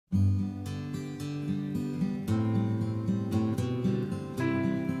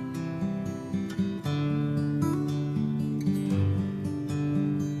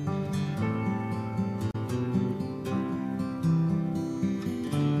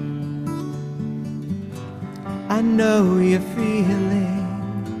I know you're feeling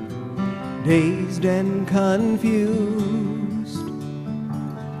dazed and confused.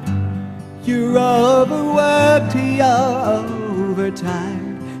 You're overworked, you're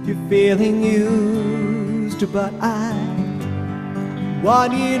overtired, you're feeling used, but I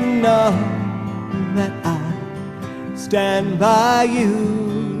want you to know that I stand by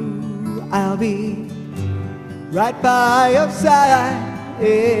you. I'll be right by your side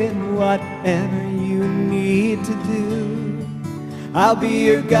in whatever you need to do. I'll be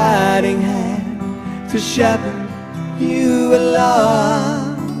your guiding hand to shepherd you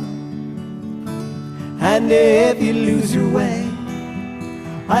along. And if you lose your way,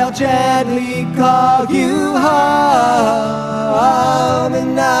 I'll gently call you home.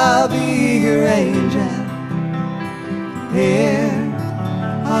 And I'll be your angel here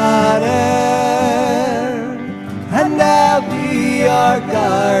on earth. And I'll be your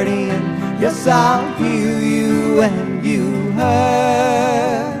guardian. Yes, I'll heal you when you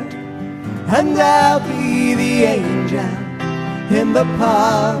hurt. And I'll be the angel in the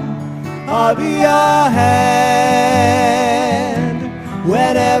palm of your hand.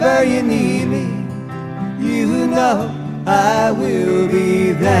 Whenever you need me, you know I will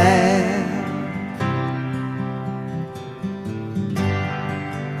be there.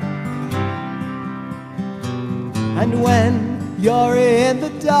 And when you're in the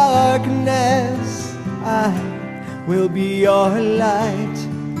darkness, I will be your light.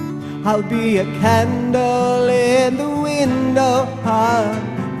 I'll be a candle in the window on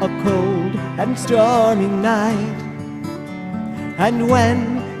a cold and stormy night. And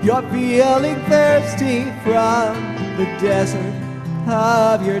when you're feeling thirsty from the desert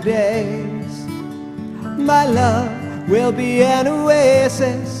of your days, my love will be an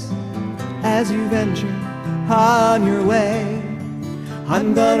oasis as you venture on your way.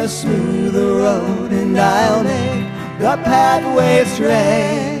 I'm gonna smooth the road and I'll make the pathway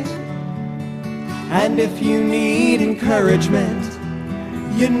straight. And if you need encouragement,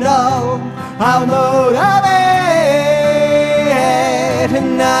 you know I'll motivate.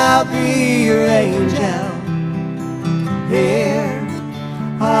 And I'll be your angel here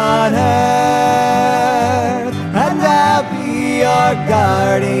on earth. And I'll be your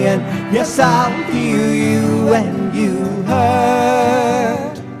guardian. Yes, I'll heal you when you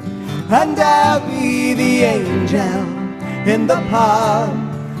hurt. And I'll be the angel in the palm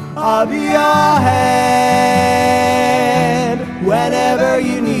of your hand. Whenever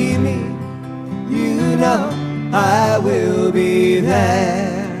you need me, you know I will be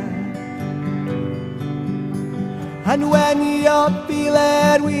there. And when you're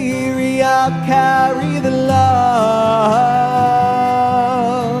feeling weary, I'll carry the load.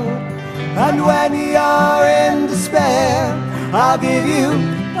 And when you're in despair, I'll give you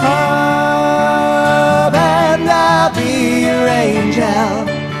hope. And I'll be your angel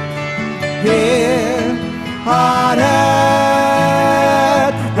here on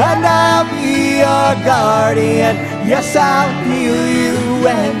earth. And I'll be your guardian. Yes, I'll heal you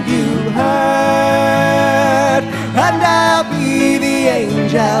when you hurt. And I'll be the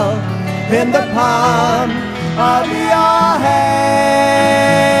angel in the palm of your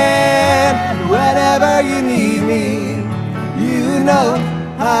hand. Whenever you need me, you know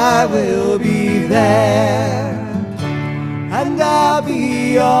I will be there. And I'll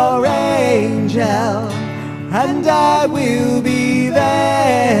be your angel, and I will be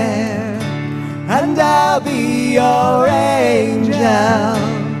there. And I'll be your angel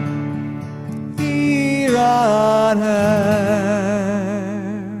here on earth.